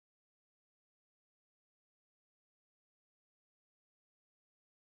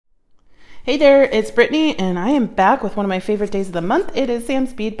Hey there, it's Brittany, and I am back with one of my favorite days of the month. It is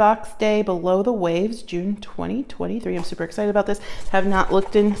Sam's Bead Box Day Below the Waves, June 2023. I'm super excited about this. Have not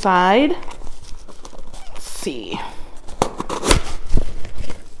looked inside. Let's see.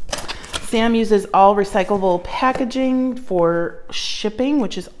 Sam uses all recyclable packaging for shipping,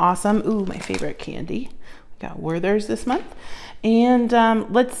 which is awesome. Ooh, my favorite candy. We got Werther's this month. And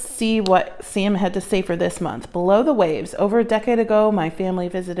let's see what Sam had to say for this month. Below the Waves. Over a decade ago, my family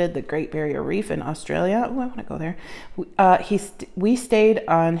visited the Great Barrier Reef in Australia. Oh, I want to go there. We stayed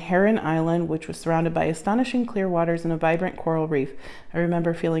on Heron Island, which was surrounded by astonishing clear waters and a vibrant coral reef. I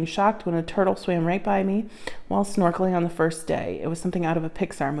remember feeling shocked when a turtle swam right by me while snorkeling on the first day. It was something out of a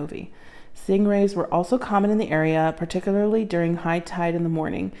Pixar movie. Stingrays were also common in the area, particularly during high tide in the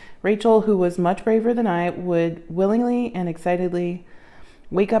morning. Rachel, who was much braver than I, would willingly and excitedly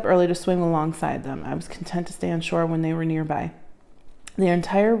wake up early to swim alongside them. I was content to stay on shore when they were nearby. The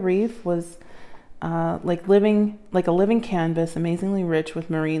entire reef was like a living canvas, amazingly rich with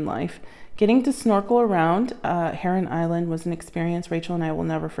marine life. Getting to snorkel around Heron Island was an experience Rachel and I will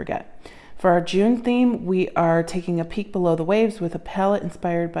never forget. For our June theme, we are taking a peek below the waves with a palette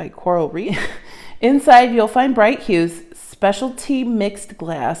inspired by coral reef. Inside, you'll find bright hues, specialty mixed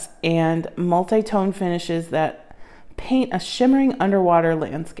glass, and multi-tone finishes that paint a shimmering underwater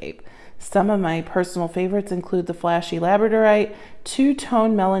landscape. Some of my personal favorites include the flashy labradorite,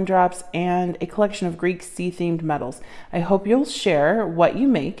 two-tone melon drops, and a collection of Greek sea-themed metals. I hope you'll share what you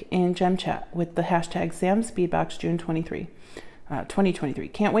make in Gem Chat with the hashtag SamSpeedboxJune2023.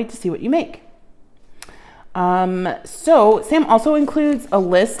 Can't wait to see what you make. So Sam also includes a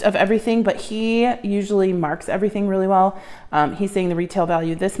list of everything, but he usually marks everything really well. He's saying the retail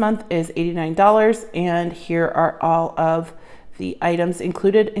value this month is $89, and here are all of the items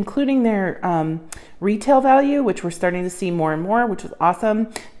included, including their retail value, which we're starting to see more and more, which is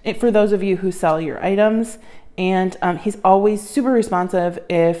awesome for those of you who sell your items. And he's always super responsive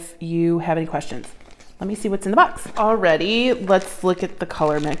if you have any questions. Let me see what's in the box. Alrighty, let's look at the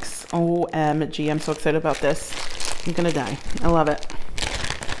color mix. OMG, I'm so excited about this. I'm gonna die. I love it.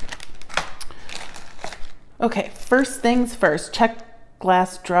 Okay, first things first. Check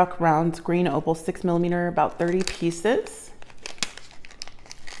glass Druck rounds, green opal, 6mm, about 30 pieces.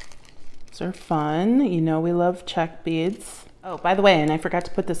 These are fun. You know we love check beads. Oh, by the way, and I forgot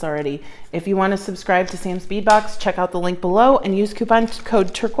to put this already. If you want to subscribe to Sam's Bead Box, check out the link below and use coupon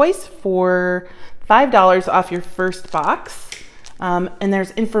code Turquoise for $5 off your first box. And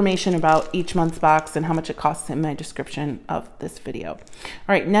there's information about each month's box and how much it costs in my description of this video. All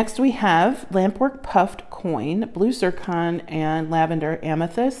right, next we have Lampwork Puffed Coin, Blue Zircon, and Lavender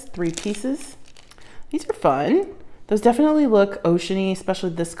Amethyst, 3 pieces. These are fun. Those definitely look oceany,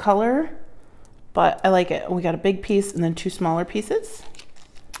 especially this color, but I like it. We got a big piece and then 2 smaller pieces.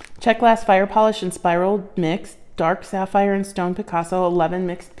 Check Glass Fire Polish and Spiral Mixed, Dark Sapphire and Stone Picasso, 11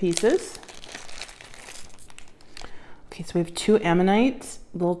 mixed pieces. Okay, so we have 2 ammonite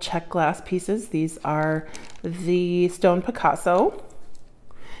little check glass pieces. These are the Stone Picasso.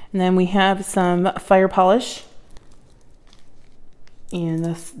 And then we have some fire polish and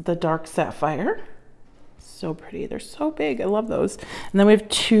the dark sapphire. So pretty. They're so big. I love those. And then we have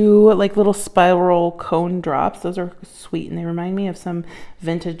 2 like little spiral cone drops. Those are sweet and they remind me of some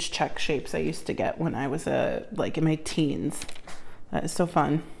vintage check shapes I used to get when I was like in my teens. That is so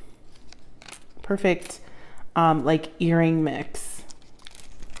fun. Perfect. Like earring mix.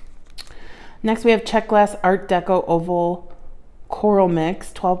 Next we have Check Glass Art Deco Oval Coral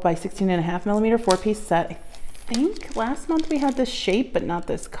Mix, 12 by 16.5mm, 4-piece set. I think last month we had this shape, but not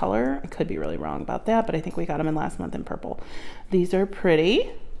this color. I could be really wrong about that, but I think we got them in last month in purple. These are pretty.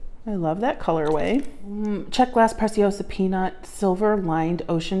 I love that colorway. Check Glass Preciosa Peanut Silver Lined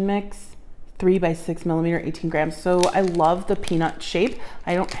Ocean Mix, 3 by 6mm, 18 grams. So I love the peanut shape.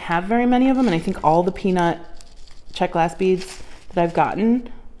 I don't have very many of them, and I think all the peanut check glass beads that I've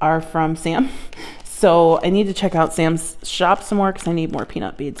gotten are from Sam. So I need to check out Sam's shop some more because I need more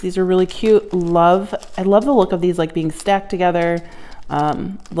peanut beads. These are really cute. I love the look of these like being stacked together.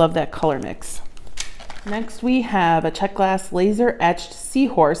 Love that color mix. Next we have a Check Glass Laser Etched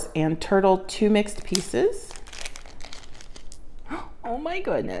Seahorse and Turtle, 2 mixed pieces. Oh my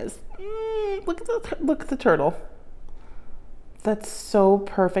goodness. Look at the turtle. That's so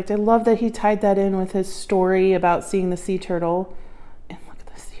perfect. I love that he tied that in with his story about seeing the sea turtle. And look at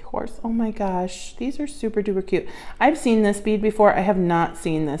the seahorse. Oh my gosh. These are super duper cute. I've seen this bead before. I have not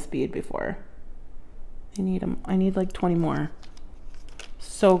seen this bead before. I need them. I need like 20 more.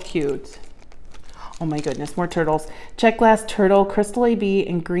 So cute. Oh my goodness. More turtles. Check Glass Turtle Crystal AB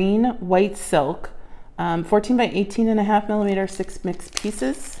in green white silk. 14 by 18.5mm, 6 mixed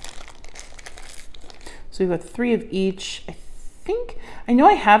pieces. So we've got 3 of each. I know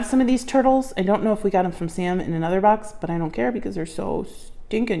I have some of these turtles. I don't know if we got them from Sam in another box, but I don't care because they're so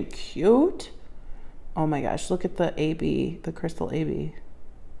stinking cute. Oh my gosh, look at the AB, the crystal AB.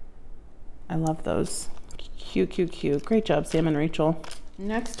 I love those. Cute, cute, cute. Great job, Sam and Rachel.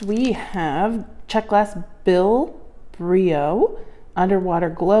 Next we have Check Glass Bill Brio Underwater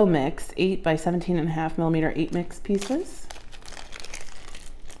Glow Mix, 8 by 17.5 millimeter 8 mix pieces.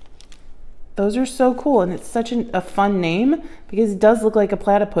 Those are so cool, and it's such a fun name because it does look like a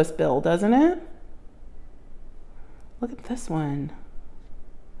platypus bill, doesn't it? Look at this one.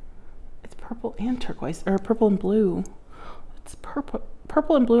 It's purple and turquoise, or purple and blue. It's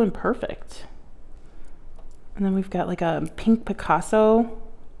purple and blue and perfect. And then we've got like a pink Picasso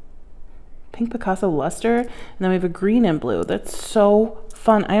luster, and then we have a green and blue. That's so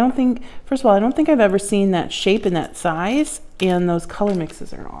fun. First of all, I don't think I've ever seen that shape in that size, and those color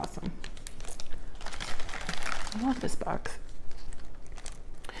mixes are awesome. I love this box.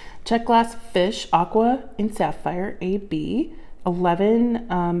 Check Glass Fish Aqua and Sapphire AB,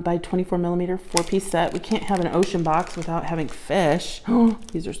 11 by 24 millimeter 4-piece set. We can't have an ocean box without having fish. Oh,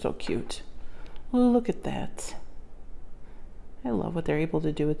 these are so cute. Oh, look at that. I love what they're able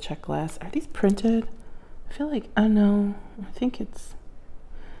to do with Check Glass. Are these printed? I feel like, oh no, I think it's,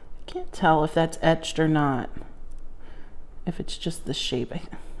 I can't tell if that's etched or not. If it's just the shape. I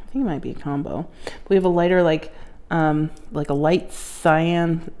think it might be a combo. We have a lighter, like a light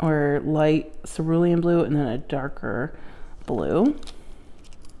cyan or light cerulean blue, and then a darker blue.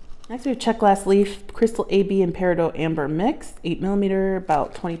 Next we have Check Glass Leaf Crystal AB and Peridot Amber Mix, 8 millimeter,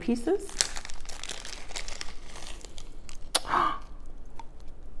 about 20 pieces.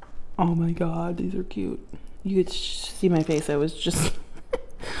 Oh my God, these are cute. You could see my face. I was just,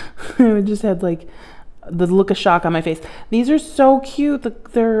 I just had like the look of shock on my face. These are so cute.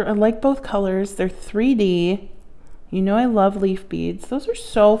 I like both colors. They're 3D. You know I love leaf beads. Those are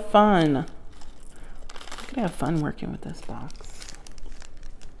so fun. I'm gonna have fun working with this box.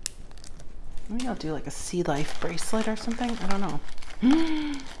 Maybe I'll do like a sea life bracelet or something. I don't know.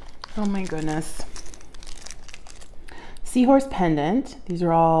 Oh my goodness. Seahorse pendant. These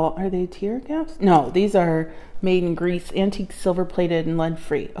are all, are they tear gaps? No, these are made in Greece, antique silver plated and lead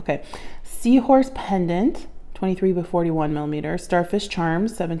free. Okay. Seahorse pendant, 23 by 41 millimeter. Starfish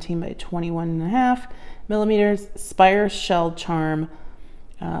charms, 17 by 21.5 millimeters. Spire shell charm,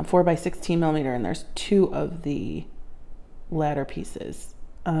 4 by 16 millimeter. And there's 2 of the ladder pieces.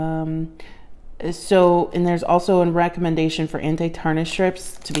 And there's also a recommendation for anti-tarnish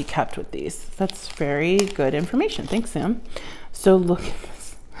strips to be kept with these. That's very good information. Thanks, Sam. So look at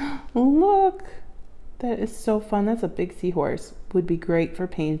this. Look, that is so fun. That's a big seahorse. Would be great for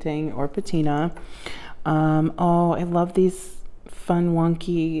painting or patina. Oh, I love these fun,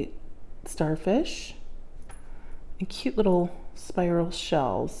 wonky starfish and cute little spiral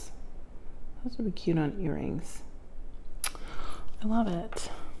shells. Those would be cute on earrings. I love it.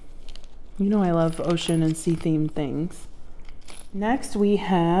 You know I love ocean and sea themed things. Next we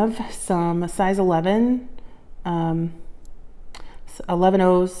have some size 11, 11-0s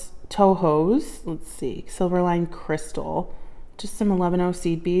Tohos. Let's see, Silverline Crystal. Just some 11-0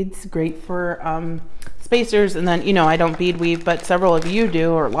 seed beads. Great for spacers. And then, you know, I don't bead weave, but several of you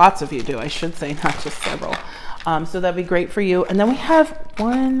do, or lots of you do, I should say, not just several. So that'd be great for you. And then we have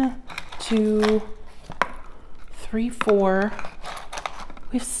 1, 2, 3, 4.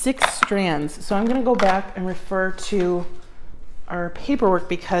 We have 6 strands. So I'm going to go back and refer to our paperwork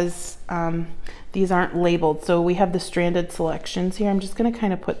because these aren't labeled. So we have the stranded selections here. I'm just going to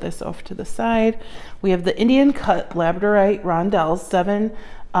kind of put this off to the side. We have the Indian cut labradorite rondelles, 7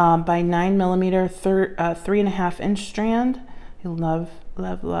 by 9 millimeter, 3.5 inch strand. I love,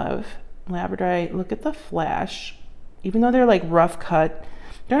 love, love labradorite. Look at the flash. Even though they're like rough cut,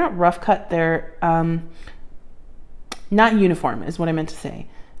 they're not rough cut. They're not uniform is what I meant to say.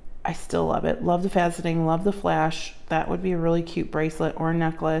 I still love it. Love the faceting, love the flash. That would be a really cute bracelet or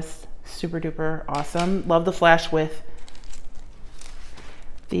necklace. Super duper awesome. Love the flash with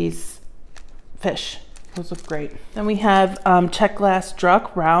these fish. Those look great. Then we have Check Glass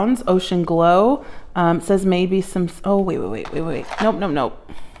Druck Rounds Ocean Glow. It says maybe some, oh, wait. Nope.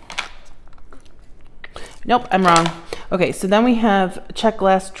 Nope, I'm wrong. Okay, so then we have Check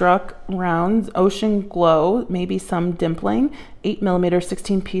Glass Druck Rounds Ocean Glow, maybe some dimpling, 8 millimeter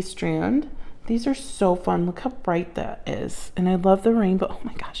 16-piece strand. These are so fun. Look how bright that is. And I love the rainbow. Oh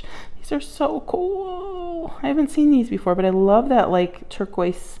my gosh, these are so cool. I haven't seen these before, but I love that like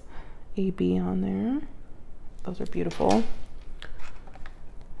turquoise AB on there. Those are beautiful.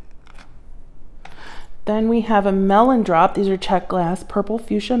 Then we have a melon drop. These are check glass purple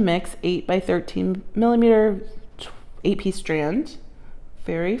fuchsia mix, 8 by 13 millimeter, 8-piece strand.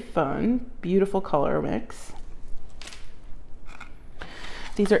 Very fun, beautiful color mix.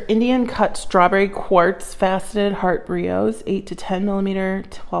 These are Indian cut strawberry quartz faceted heart brios, 8 to 10 millimeter,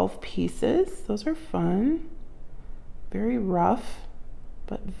 12 pieces. Those are fun. Very rough,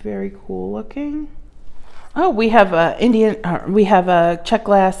 but very cool looking. Oh, we have a check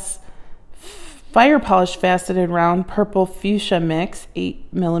glass fire polish faceted round purple fuchsia mix, 8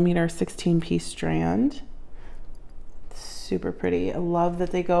 millimeter, 16-piece strand. Super pretty. I love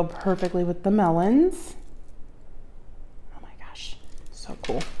that they go perfectly with the melons. Oh my gosh, so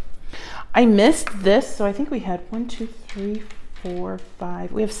cool. I missed this, so I think we had 1, 2, 3, 4,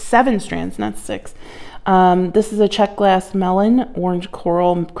 5. We have 7 strands, not 6. This is a check glass melon orange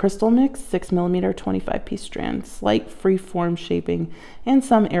coral crystal mix, 6 millimeter, 25-piece strand, slight free form shaping and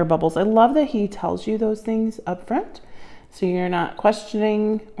some air bubbles. I love that he tells you those things up front, so you're not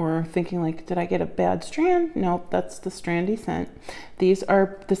questioning or thinking like, did I get a bad strand? Nope, that's the strand he sent. This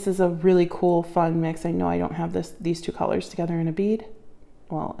is a really cool, fun mix. I know I don't have these two colors together in a bead.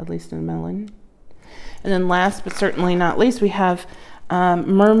 Well, at least in a melon. And then last but certainly not least, we have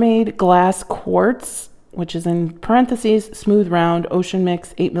mermaid glass quartz, which is in parentheses, smooth round ocean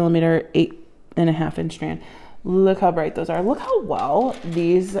mix, 8 millimeter, 8.5-inch strand. Look how bright those are. Look how well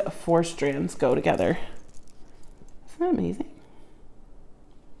these 4 strands go together. Isn't that amazing?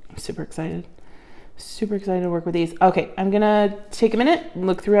 I'm super excited. Super excited to work with these. Okay, I'm gonna take a minute,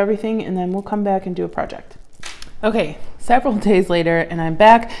 look through everything, and then we'll come back and do a project. Okay, several days later, and I'm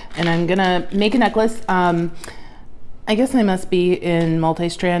back, and I'm gonna make a necklace. I guess I must be in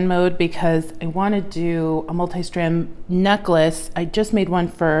multi-strand mode because I want to do a multi-strand necklace. I just made one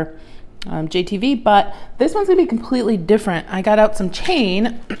for JTV, but this one's gonna be completely different. I got out some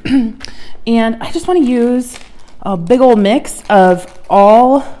chain, and I just want to use a big old mix of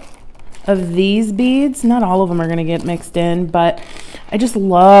all of these beads. Not all of them are gonna get mixed in, but I just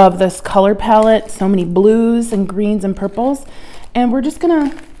love this color palette. So many blues and greens and purples, and we're just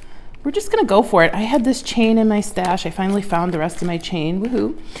gonna go for it. I had this chain in my stash. I finally found the rest of my chain,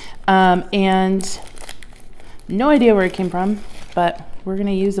 woohoo. And no idea where it came from, but we're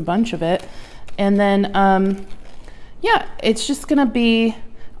gonna use a bunch of it. And then, yeah, it's just gonna be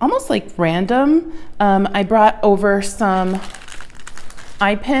almost like random. I brought over some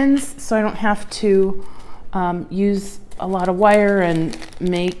eye pins so I don't have to use a lot of wire and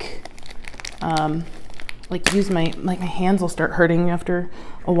make, like my hands will start hurting after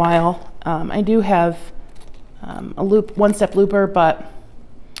a while. I do have a one-step looper, but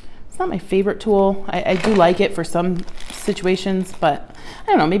it's not my favorite tool. I do like it for some situations, but I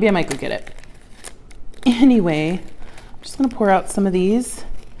don't know, maybe I might go get it. Anyway, I'm just gonna pour out some of these,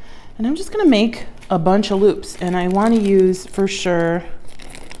 and I'm just gonna make a bunch of loops, and I wanna use, for sure,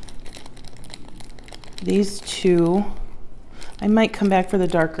 these two. I might come back for the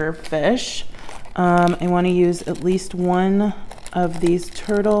darker fish. I want to use at least one of these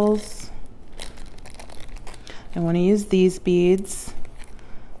turtles. I want to use these beads.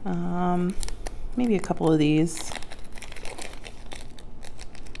 Maybe a couple of these.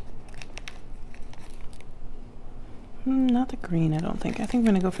 Not the green, I don't think. I think I'm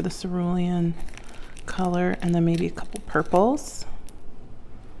going to go for the cerulean color, and then maybe a couple purples.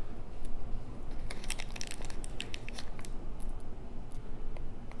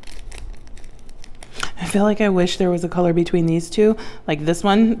 I feel like I wish there was a color between these two, like this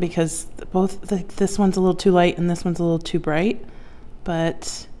one, because both this one's a little too light and this one's a little too bright.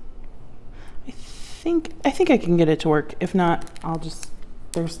 But I think I can get it to work. If not,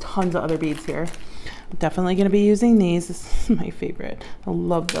 there's tons of other beads here. I'm definitely going to be using these. This is my favorite. I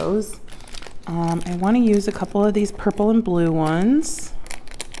love those. I want to use a couple of these purple and blue ones,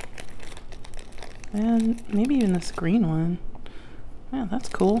 and maybe even this green one. Yeah, that's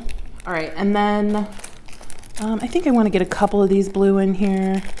cool. All right, and then I think I want to get a couple of these blue in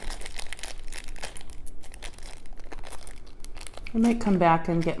here. I might come back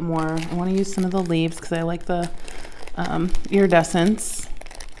and get more. I want to use some of the leaves because I like the iridescence.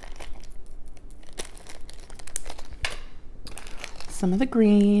 Some of the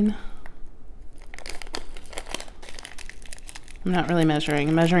green. I'm not really measuring.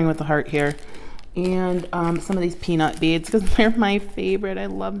 I'm measuring with the heart here. And some of these peanut beads because they're my favorite. I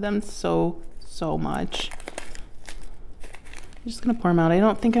love them so much. I'm just gonna pour them out. I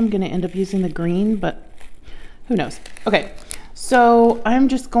don't think I'm gonna end up using the green, but who knows. Okay, so I'm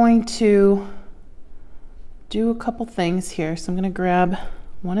just going to do a couple things here. So I'm gonna grab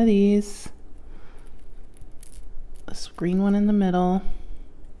one of these, this green one in the middle,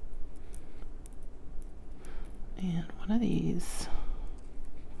 one of these.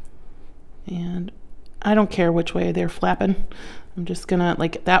 And I don't care which way they're flapping. I'm just gonna,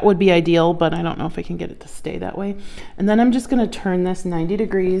 like, that would be ideal, but I don't know if I can get it to stay that way. And then I'm just gonna turn this 90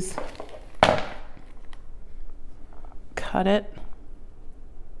 degrees, cut it,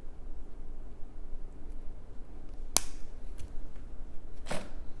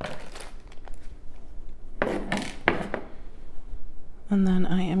 and then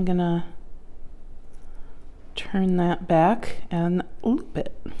I am gonna turn that back and loop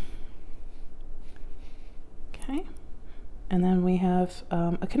it. Okay, and then we have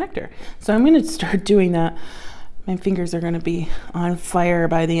a connector. So I'm going to start doing that. My fingers are going to be on fire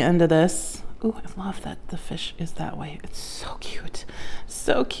by the end of this. Ooh, I love that the fish is that way. It's so cute.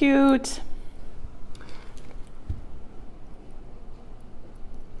 So cute.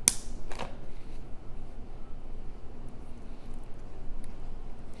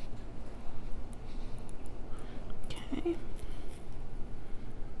 Okay.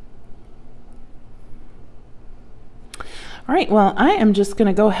 All right, well, I am just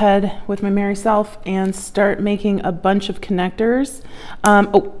gonna go ahead with my merry self and start making a bunch of connectors.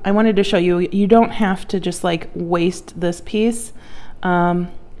 Oh, I wanted to show you, you don't have to just like waste this piece. I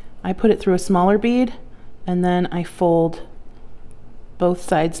put it through a smaller bead and then I fold both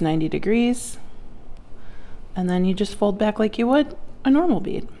sides 90 degrees. And then you just fold back like you would a normal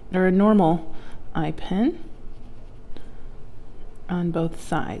bead or a normal eye pin on both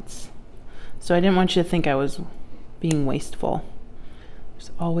sides. So I didn't want you to think I was being wasteful.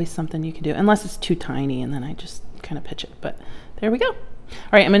 There's always something you can do, unless it's too tiny and then I just kind of pitch it, but there we go. All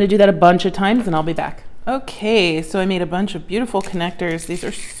right, I'm gonna do that a bunch of times and I'll be back. Okay, so I made a bunch of beautiful connectors. These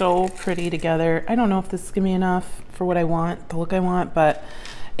are so pretty together. I don't know if this is gonna be enough for what I want, the look I want, but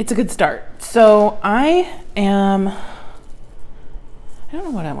it's a good start. So I don't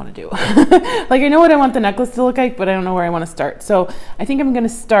know what I want to do. Like, I know what I want the necklace to look like, but I don't know where I want to start. So I think I'm going to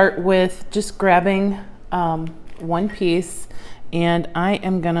start with just grabbing one piece, and I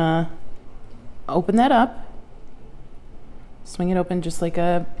am going to open that up, swing it open just like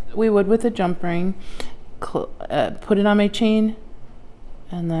we would with a jump ring, put it on my chain,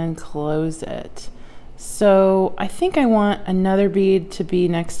 and then close it. So I think I want another bead to be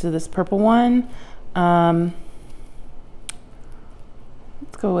next to this purple one.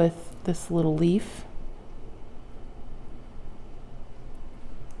 Let's go with this little leaf.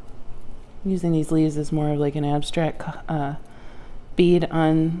 I'm using these leaves as more of like an abstract bead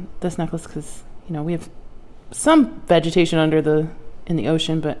on this necklace because, you know, we have some vegetation in the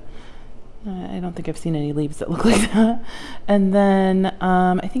ocean, but I don't think I've seen any leaves that look like that. And then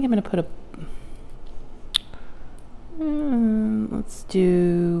I think I'm going to put let's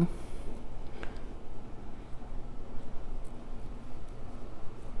do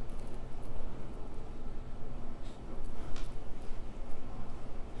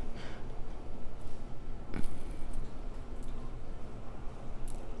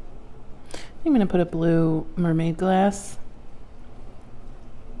I'm going to put a blue mermaid glass.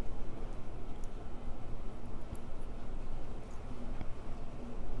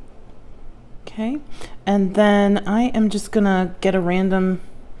 Okay, and then I am just going to get a random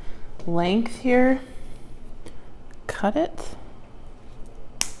length here, cut it,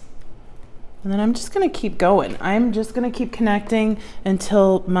 and then I'm just going to keep going. I'm just going to keep connecting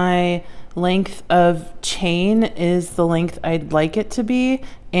until my length of chain is the length I'd like it to be.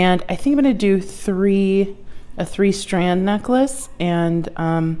 And I think I'm going to do a 3-strand necklace, and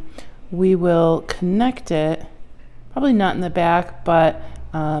we will connect it, probably not in the back, but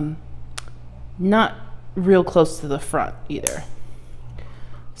not real close to the front either.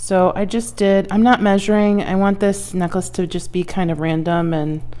 So I'm not measuring. I want this necklace to just be kind of random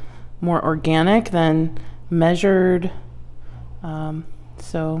and more organic than measured.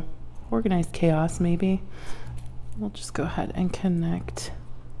 So organized chaos maybe. We'll just go ahead and connect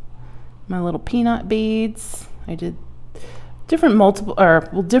my little peanut beads. I did different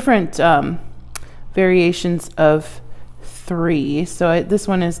variations of 3. So this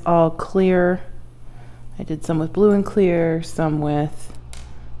one is all clear. I did some with blue and clear, some with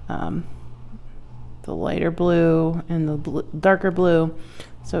the lighter blue and the darker blue.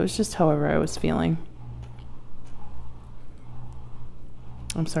 So it's just however I was feeling.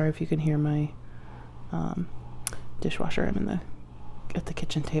 I'm sorry if you can hear my dishwasher. I'm at the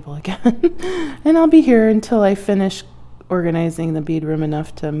kitchen table again. And I'll be here until I finish organizing the bead room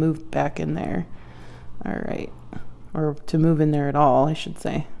enough to move back in there. All right, or to move in there at all, I should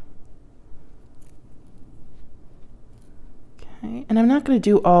say. Okay, and I'm not going to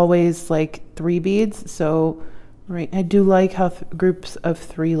do always like 3 beads. So right, I do like how groups of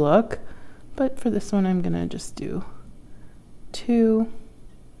 3 look, but for this one I'm going to just do 2.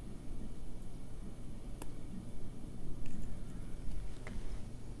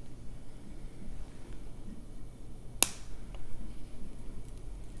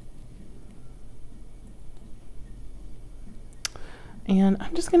 And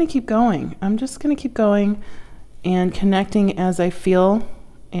I'm just going to keep going. I'm just going to keep going and connecting as I feel.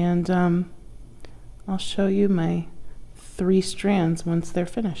 And I'll show you my 3 strands once they're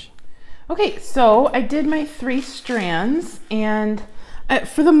finished. Okay, so I did my 3 strands, and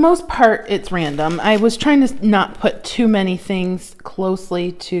for the most part, it's random. I was trying to not put too many things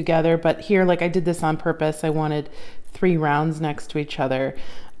closely together, but here, like I did this on purpose. I wanted 3 rounds next to each other.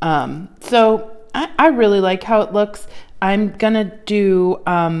 So I really like how it looks. I'm going to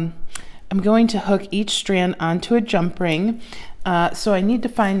hook each strand onto a jump ring. So I need to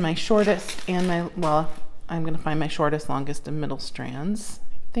find my shortest and I'm going to find my shortest, longest, and middle strands.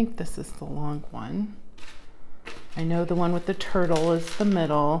 I think this is the long one. I know the one with the turtle is the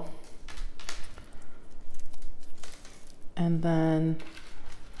middle. And then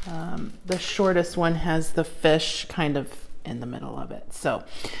the shortest one has the fish kind of in the middle of it. So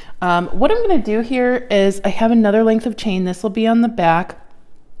what I'm going to do here is I have another length of chain. This will be on the back.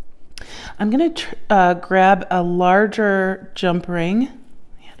 I'm going to grab a larger jump ring.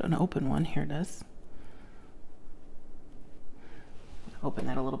 I had an open one. Here it is. Open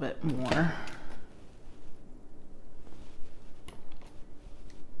that a little bit more.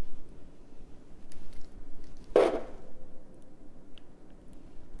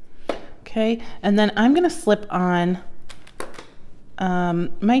 Okay, and then I'm going to slip on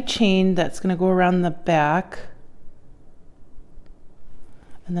my chain that's going to go around the back,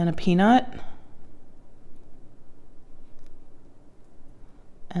 and then a peanut,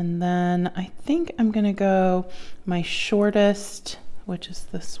 and then I think I'm going to go my shortest, which is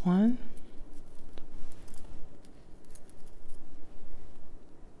this one.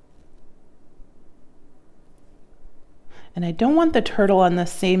 And I don't want the turtle on the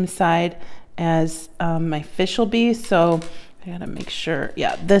same side as my fish will be, so I gotta make sure.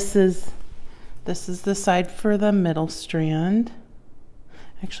 Yeah, this is the side for the middle strand.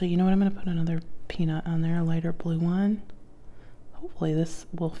 Actually, you know what? I'm gonna put another peanut on there, a lighter blue one. Hopefully this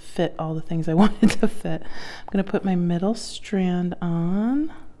will fit all the things I wanted to fit. I'm gonna put my middle strand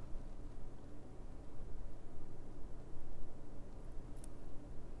on.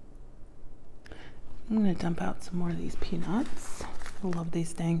 I'm gonna dump out some more of these peanuts. I love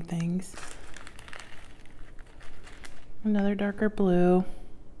these dang things. Another darker blue.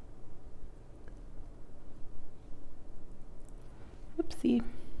 Whoopsie.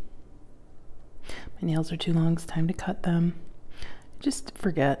 My nails are too long, it's time to cut them. I just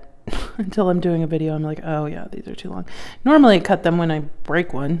forget until I'm doing a video. I'm like, oh yeah, these are too long. Normally I cut them when I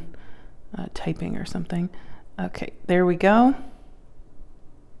break one, typing or something. Okay, there we go.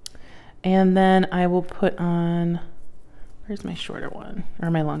 And then I will put on, where's my shorter one, or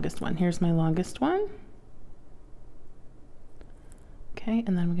my longest one? Here's my longest one. Okay,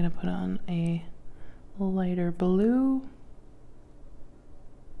 and then I'm gonna put on a lighter blue.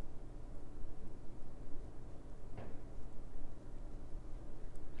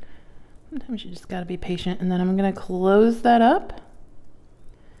 Sometimes you just gotta be patient. And then I'm gonna close that up.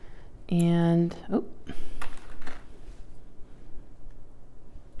 And, oh.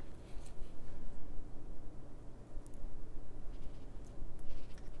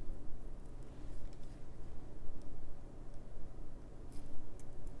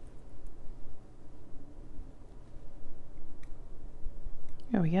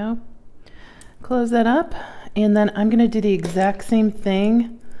 There we go. Close that up, and then I'm going to do the exact same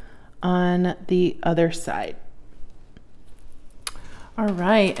thing on the other side. All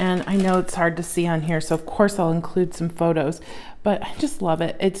right, and I know it's hard to see on here, so of course I'll include some photos, but I just love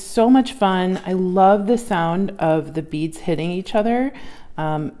it. It's so much fun. I love the sound of the beads hitting each other.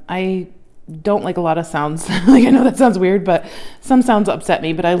 I don't like a lot of sounds. Like, I know that sounds weird, but some sounds upset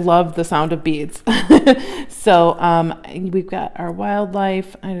me, but I love the sound of beads. So we've got our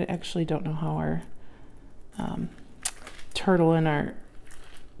wildlife. I actually don't know how our turtle and our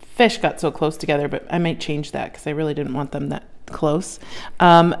fish got so close together, but I might change that because I really didn't want them that close.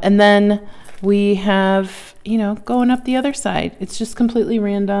 And then we have, you know, going up the other side. It's just completely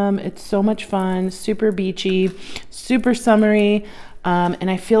random. It's so much fun, super beachy, super summery. And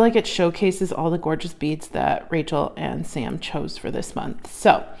I feel like it showcases all the gorgeous beads that Rachel and Sam chose for this month.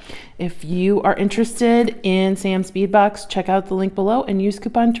 So if you are interested in Sam's bead box, check out the link below and use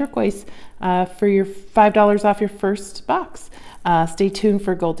coupon Turquoise for your $5 off your first box. Stay tuned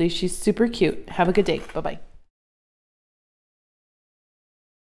for Goldie. She's super cute. Have a good day. Bye-bye.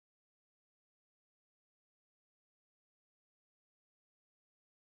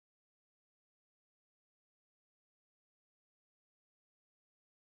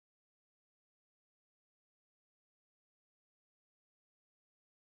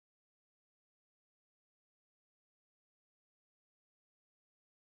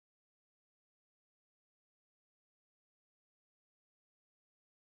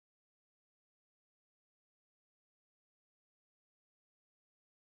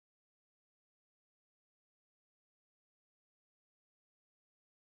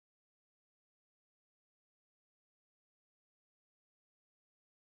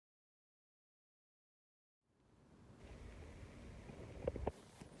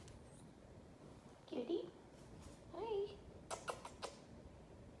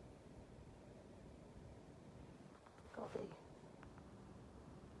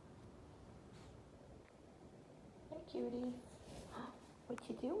 cutie. What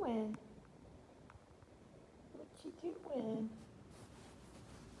you doing? What you doing?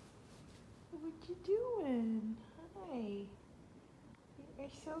 What you doing? Hi. You're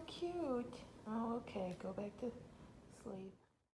so cute. Oh, okay. Go back to sleep.